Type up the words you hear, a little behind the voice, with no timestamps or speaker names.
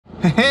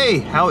Hey,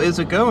 how is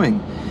it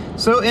going?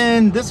 So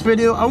in this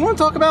video, I want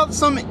to talk about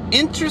some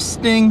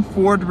interesting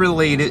Ford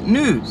related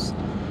news.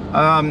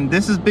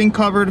 This has been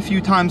covered a few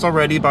times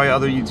already by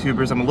other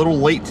YouTubers. I'm a little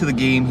late to the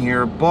game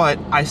here, but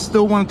I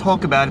still want to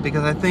talk about it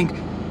because I think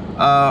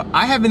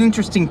I have an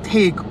interesting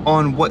take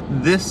on what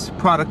this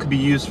product could be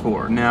used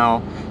for.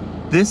 Now,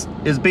 this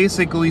is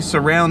basically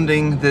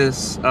surrounding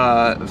this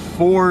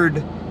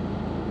Ford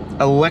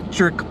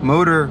electric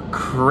motor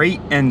crate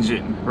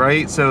engine,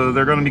 right? So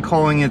they're going to be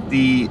calling it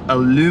the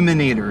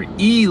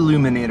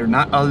Eluminator,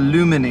 not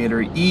Illuminator,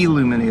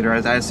 Eluminator.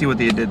 As I see what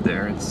they did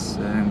there, it's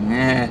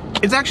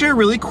actually a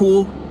really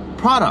cool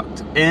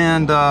product,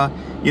 and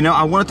you know,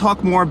 I want to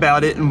talk more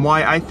about it and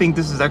why I think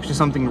this is actually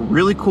something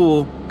really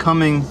cool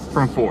coming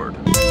from Ford.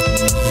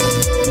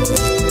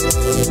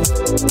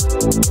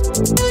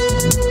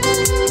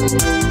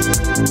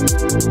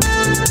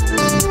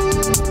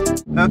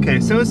 Okay,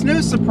 so it's no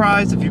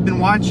surprise if you've been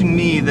watching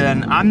me,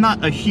 then I'm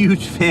not a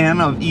huge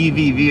fan of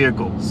EV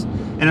vehicles.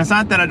 And it's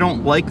not that I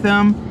don't like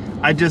them,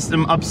 I just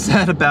am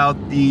upset about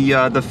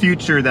the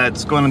future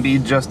that's going to be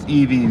just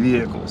EV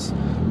vehicles.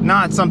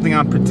 Not something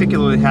I'm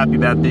particularly happy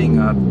about, being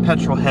a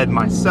petrol head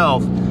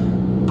myself,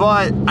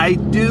 but I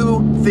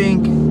do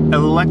think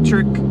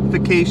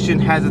electrification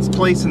has its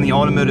place in the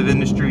automotive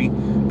industry,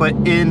 but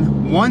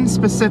in one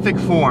specific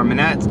form, and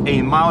that's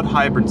a mild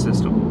hybrid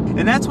system.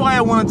 And that's why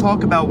I want to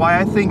talk about why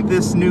I think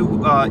this new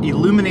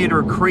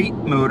Eluminator crate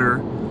motor,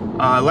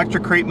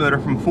 electric crate motor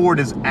from Ford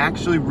is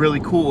actually really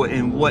cool,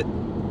 and what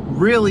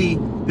really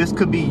this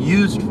could be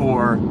used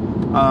for.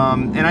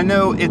 And I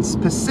know its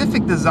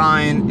specific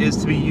design is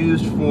to be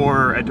used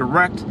for a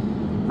direct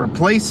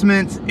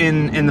replacement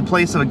in the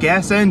place of a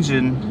gas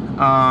engine,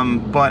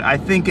 but I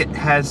think it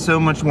has so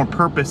much more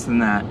purpose than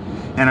that.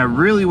 And I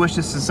really wish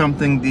this is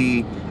something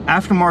the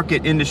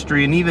aftermarket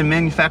industry and even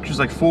manufacturers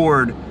like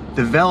Ford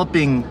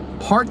developing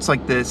parts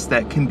like this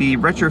that can be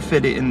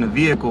retrofitted in the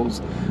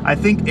vehicles. I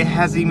think it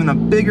has even a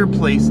bigger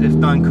place if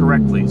done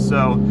correctly.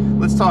 So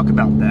let's talk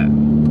about that.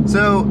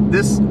 So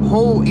this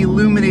whole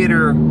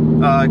Eluminator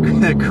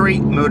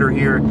crate motor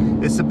here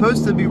is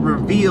supposed to be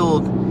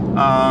revealed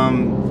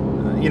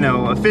you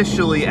know,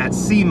 officially at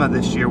SEMA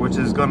this year, which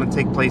is going to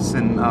take place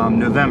in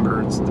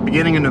November. It's the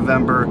beginning of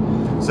November,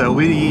 so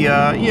we you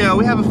know,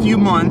 we have a few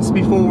months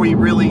before we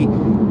really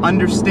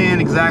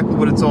understand exactly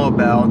what it's all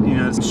about. You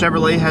know,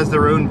 Chevrolet has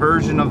their own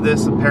version of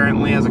this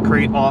apparently as a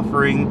crate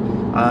offering.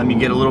 You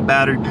get a little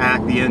battery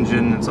pack, the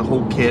engine, it's a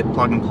whole kit,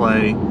 plug and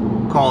play,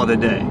 call it a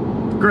day.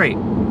 Great.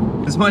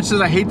 As much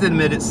as I hate to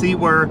admit it, see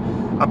where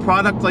a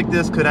product like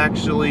this could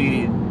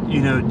actually,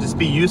 you know, just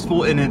be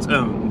useful in its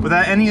own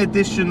without any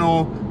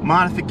additional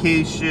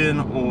modification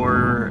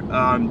or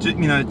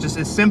you know, just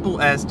as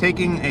simple as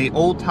taking a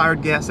old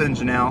tired gas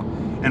engine out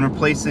and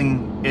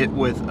replacing it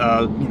with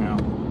you know,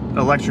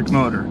 electric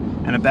motor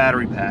and a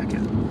battery pack.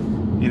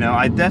 You know,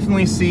 I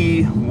definitely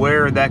see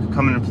where that could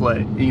come into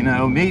play. You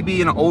know,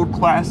 maybe an old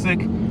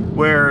classic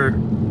where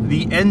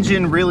the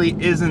engine really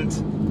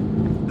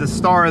isn't the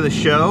star of the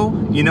show,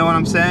 you know what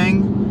I'm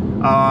saying?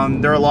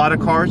 There are a lot of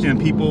cars, you know,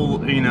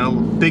 people, you know,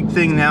 big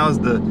thing now is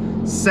the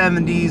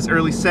 70s,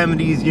 early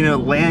 70s, you know,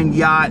 land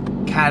yacht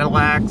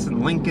Cadillacs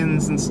and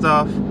Lincolns and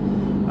stuff.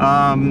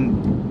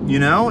 You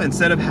know,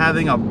 instead of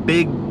having a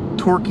big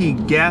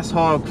torquey gas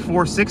hog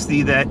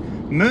 460 that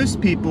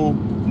most people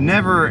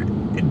never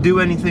do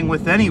anything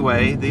with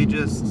anyway, they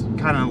just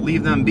kind of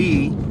leave them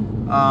be,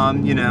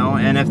 you know,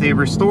 and if they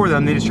restore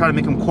them, they just try to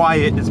make them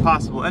quiet as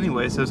possible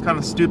anyway. So it's kind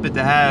of stupid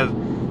to have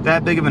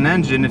that big of an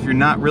engine if you're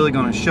not really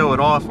going to show it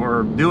off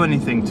or do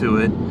anything to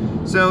it.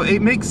 So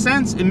it makes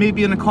sense, and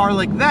maybe in a car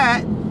like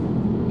that,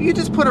 you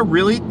just put a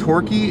really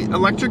torquey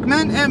electric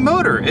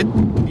motor.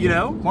 You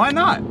know, why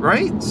not,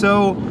 right?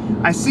 So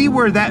I see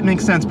where that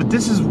makes sense, but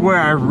this is where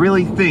I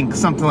really think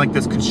something like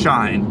this could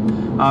shine.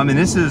 And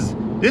this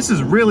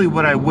is really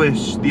what I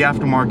wish the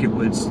aftermarket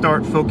would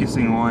start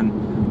focusing on.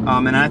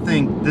 And I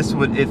think this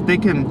would, if they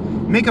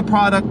can make a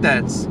product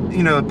that's,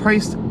 you know,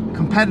 priced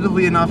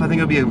competitively enough, I think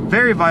it'll be a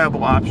very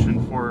viable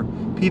option for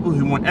people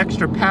who want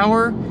extra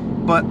power,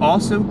 but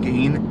also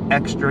gain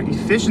extra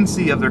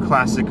efficiency of their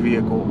classic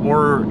vehicle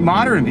or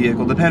modern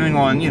vehicle, depending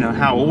on, you know,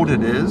 how old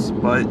it is.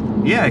 But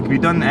yeah, it can be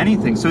done in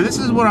anything. So this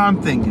is what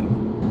I'm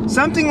thinking.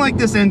 Something like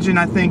this engine,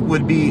 I think,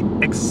 would be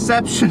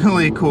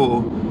exceptionally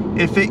cool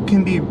if it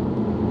can be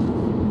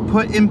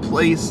put in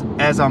place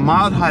as a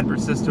mild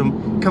hybrid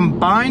system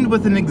combined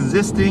with an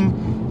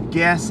existing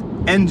gas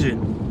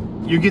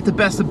engine. You get the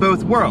best of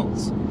both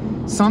worlds.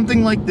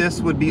 Something like this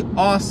would be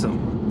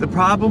awesome. The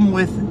problem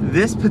with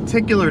this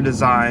particular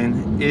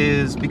design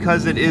is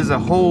because it is a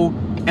whole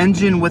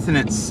engine within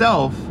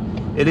itself,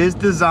 it is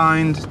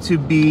designed to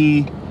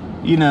be,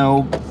 you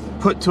know,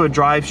 put to a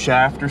drive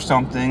shaft or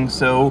something.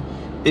 So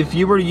if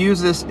you were to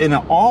use this in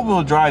an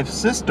all-wheel drive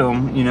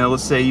system, you know,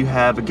 let's say you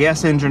have a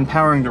gas engine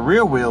powering the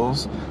rear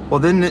wheels, well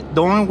then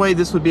the only way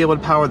this would be able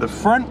to power the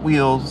front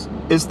wheels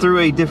is through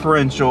a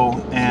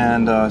differential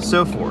and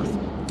so forth.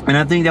 And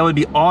I think that would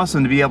be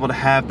awesome to be able to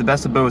have the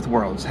best of both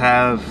worlds.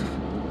 Have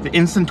the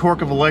instant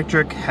torque of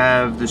electric,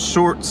 have the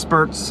short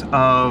spurts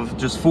of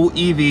just full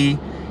EV.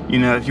 You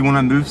know, if you want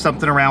to move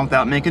something around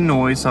without making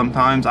noise,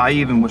 sometimes I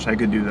even wish I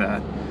could do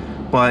that.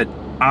 But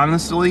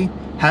honestly,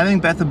 having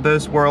best of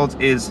both worlds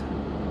is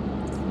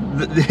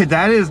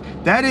that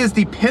is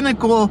the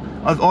pinnacle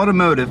of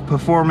automotive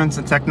performance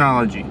and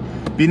technology.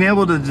 Being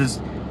able to just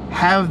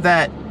have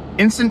that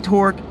instant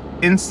torque,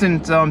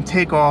 instant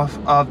takeoff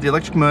of the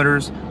electric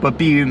motors, but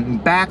being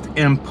backed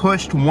and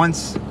pushed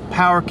once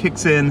power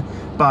kicks in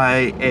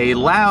by a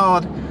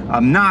loud,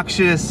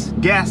 obnoxious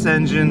gas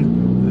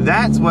engine.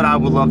 That's what I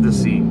would love to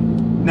see.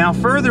 Now,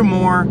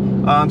 furthermore,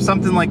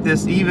 something like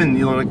this, even,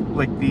 you know,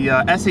 like the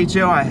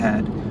SHO I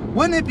had,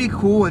 wouldn't it be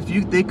cool if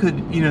they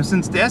could, you know,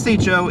 since the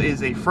SHO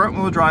is a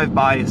front-wheel drive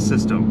bias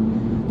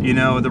system, you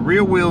know, the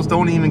rear wheels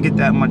don't even get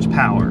that much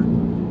power.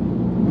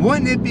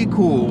 Wouldn't it be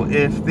cool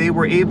if they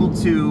were able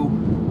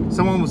to,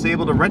 someone was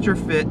able to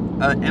retrofit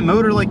a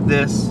motor like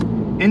this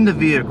in the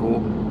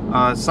vehicle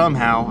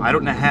somehow, I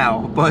don't know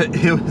how, but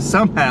it was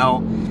somehow,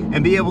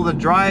 and be able to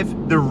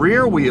drive the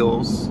rear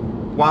wheels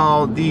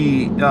while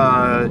the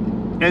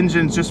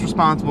engine's just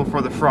responsible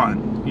for the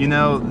front. You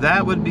know,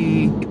 that would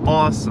be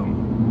awesome.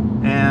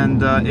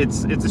 And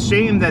it's a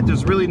shame that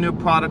there's really no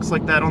products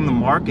like that on the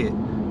market.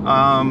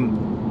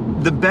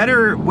 The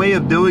better way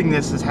of doing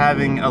this is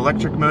having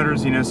electric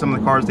motors. You know, some of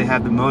the cars, they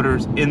have the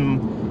motors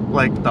in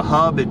like the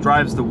hub. It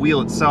drives the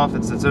wheel itself.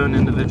 It's its own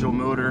individual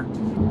motor.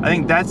 I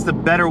think that's the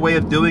better way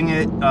of doing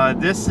it.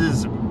 This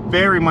is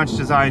very much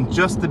designed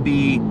just to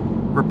be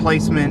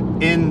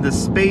replacement in the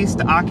space,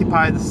 to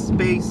occupy the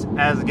space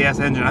as a gas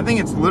engine. I think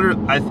it's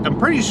literally, I'm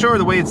pretty sure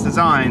the way it's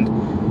designed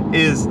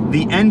is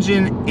the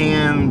engine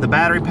and the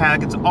battery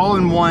pack, it's all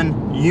in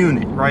one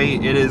unit,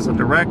 right? It is a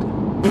direct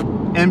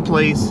in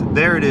place,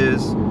 there it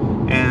is,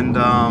 and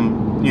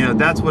you know,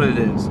 that's what it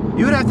is.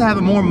 You would have to have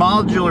a more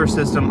modular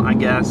system, I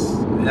guess,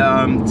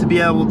 to be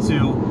able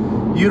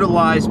to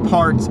utilize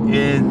parts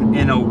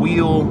in a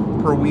wheel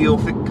per wheel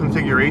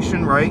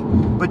configuration, right?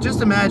 But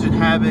just imagine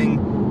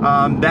having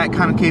that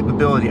kind of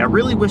capability. I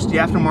really wish the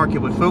aftermarket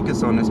would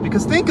focus on this,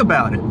 because think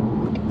about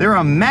it. There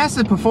are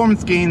massive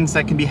performance gains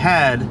that can be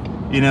had,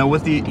 you know,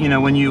 with the, you know,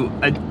 when you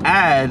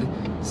add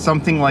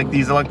something like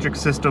these electric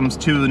systems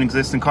to an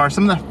existing car.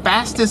 Some of the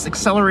fastest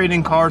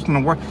accelerating cars in the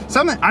world,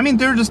 I mean,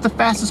 they're just the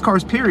fastest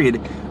cars,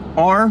 period,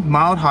 are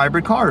mild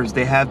hybrid cars.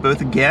 They have both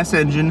a gas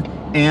engine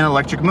and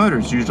electric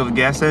motors. Usually the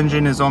gas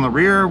engine is on the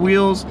rear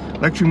wheels,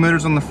 electric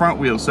motors on the front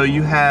wheels. So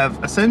you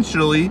have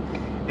essentially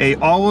a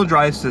all-wheel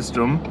drive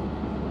system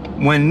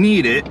when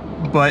needed,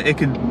 but it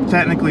could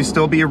technically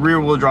still be a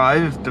rear-wheel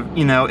drive.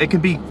 You know, it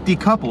could be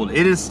decoupled.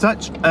 It is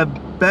such a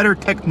better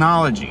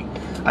technology,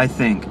 I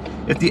think.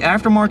 If the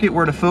aftermarket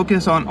were to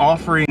focus on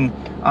offering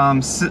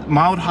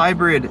mild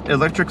hybrid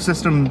electric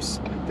systems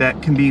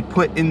that can be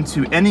put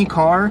into any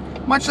car,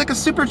 much like a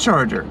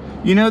supercharger.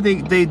 You know,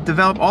 they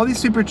develop all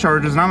these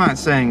superchargers, and I'm not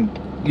saying,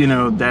 you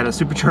know, that a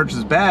supercharger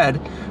is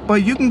bad,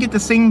 but you can get the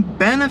same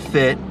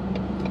benefit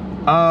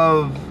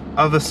of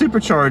a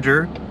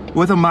supercharger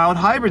with a mild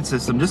hybrid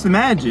system. Just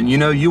imagine, you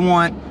know,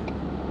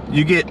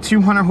 you get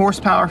 200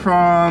 horsepower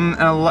from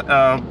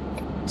a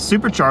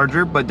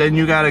supercharger, but then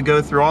you got to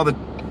go through all the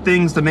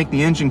things to make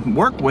the engine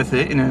work with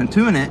it and then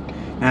tune it,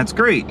 and that's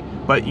great,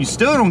 but you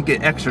still don't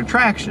get extra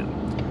traction.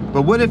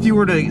 But what if you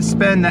were to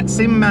spend that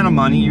same amount of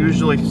money,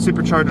 usually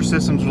supercharger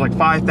systems are like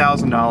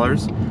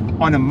 $5,000,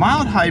 on a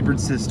mild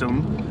hybrid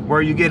system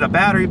where you get a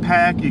battery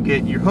pack, you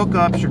get your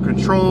hookups, your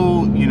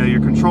control, you know,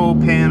 your control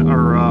pan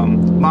or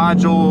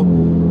module,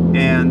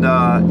 and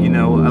you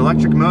know,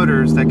 electric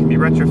motors that can be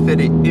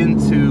retrofitted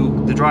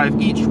into to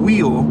drive each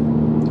wheel.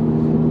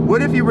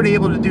 What if you were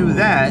able to do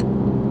that?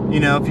 You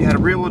know, if you had a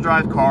rear-wheel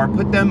drive car,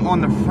 put them on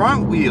the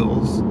front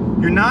wheels,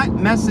 you're not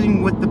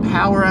messing with the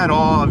power at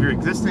all of your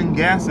existing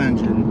gas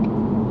engine,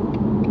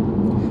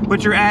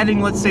 but you're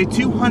adding, let's say,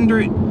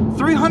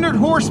 300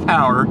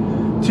 horsepower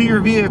to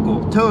your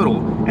vehicle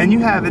total, and you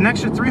have an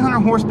extra 300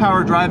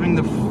 horsepower driving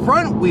the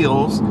front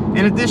wheels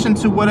in addition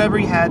to whatever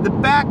you had the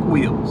back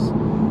wheels.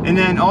 And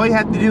then all you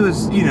have to do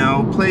is, you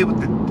know, play with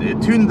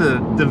tune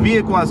the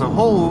vehicle as a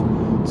whole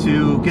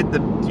to get the,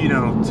 you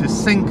know, to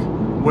sync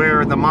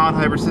where the mild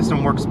hybrid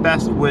system works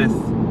best with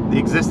the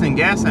existing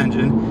gas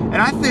engine.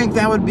 And I think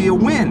that would be a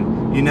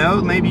win. You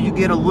know, maybe you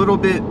get a little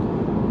bit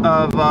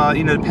of,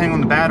 you know, depending on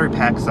the battery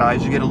pack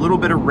size, you get a little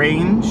bit of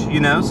range, you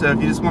know, so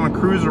if you just want to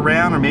cruise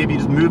around, or maybe you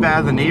just move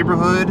out of the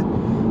neighborhood,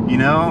 you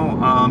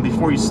know,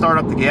 before you start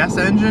up the gas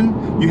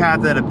engine, you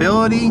have that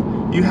ability.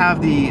 You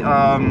have the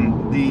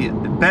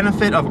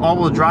benefit of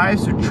all-wheel drive,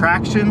 so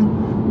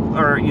traction,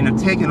 or, you know,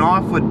 taking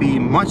off would be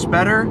much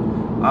better.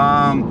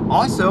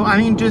 Also, I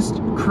mean, just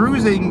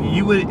cruising,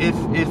 you would,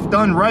 if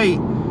done right,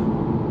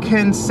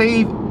 can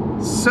save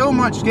so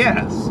much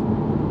gas,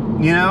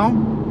 you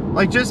know?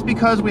 Like, just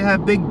because we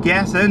have big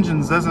gas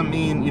engines doesn't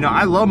mean, you know,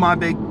 I love my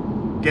big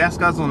gas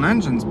guzzling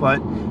engines,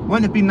 but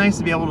wouldn't it be nice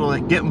to be able to,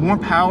 like, get more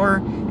power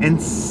and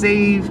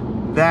save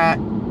that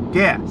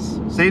gas,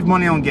 save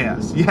money on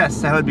gas?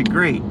 Yes, that would be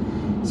great.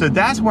 So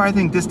that's where I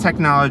think this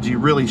technology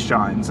really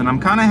shines. And I'm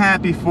kind of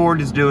happy Ford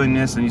is doing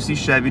this, and you see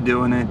Chevy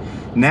doing it.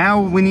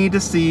 Now we need to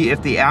see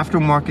if the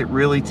aftermarket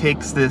really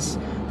takes this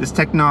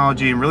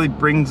technology and really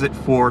brings it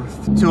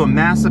forth to a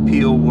mass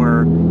appeal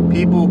where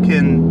people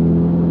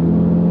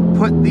can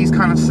put these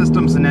kind of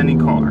systems in any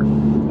car.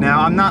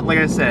 Now, I'm not, like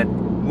I said,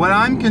 what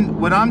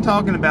I'm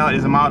talking about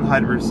is a mild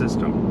hybrid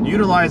system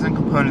utilizing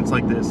components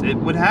like this. It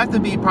would have to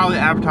be probably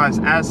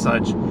advertised as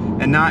such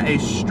and not a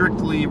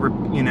strictly,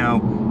 you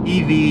know,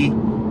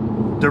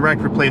 EV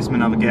direct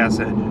replacement of a gas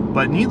engine.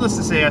 But needless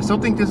to say, I still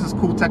think this is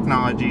cool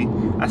technology.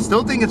 I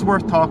still think it's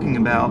worth talking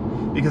about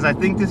because I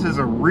think this is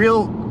a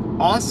real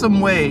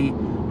awesome way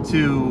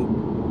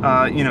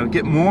to you know,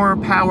 get more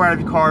power out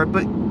of your car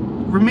but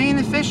remain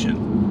efficient.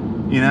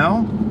 You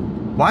know,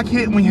 why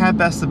can't we have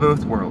best of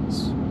both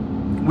worlds?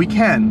 We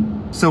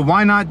can, so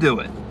why not do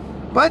it?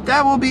 But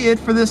that will be it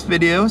for this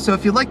video. So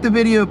if you like the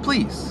video,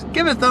 please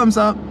give it a thumbs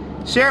up,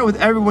 share it with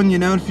everyone you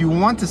know. If you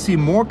want to see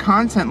more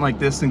content like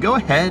this, then go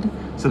ahead,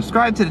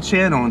 subscribe to the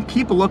channel, and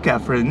keep a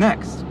lookout for the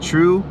next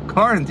true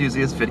car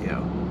enthusiast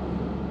video.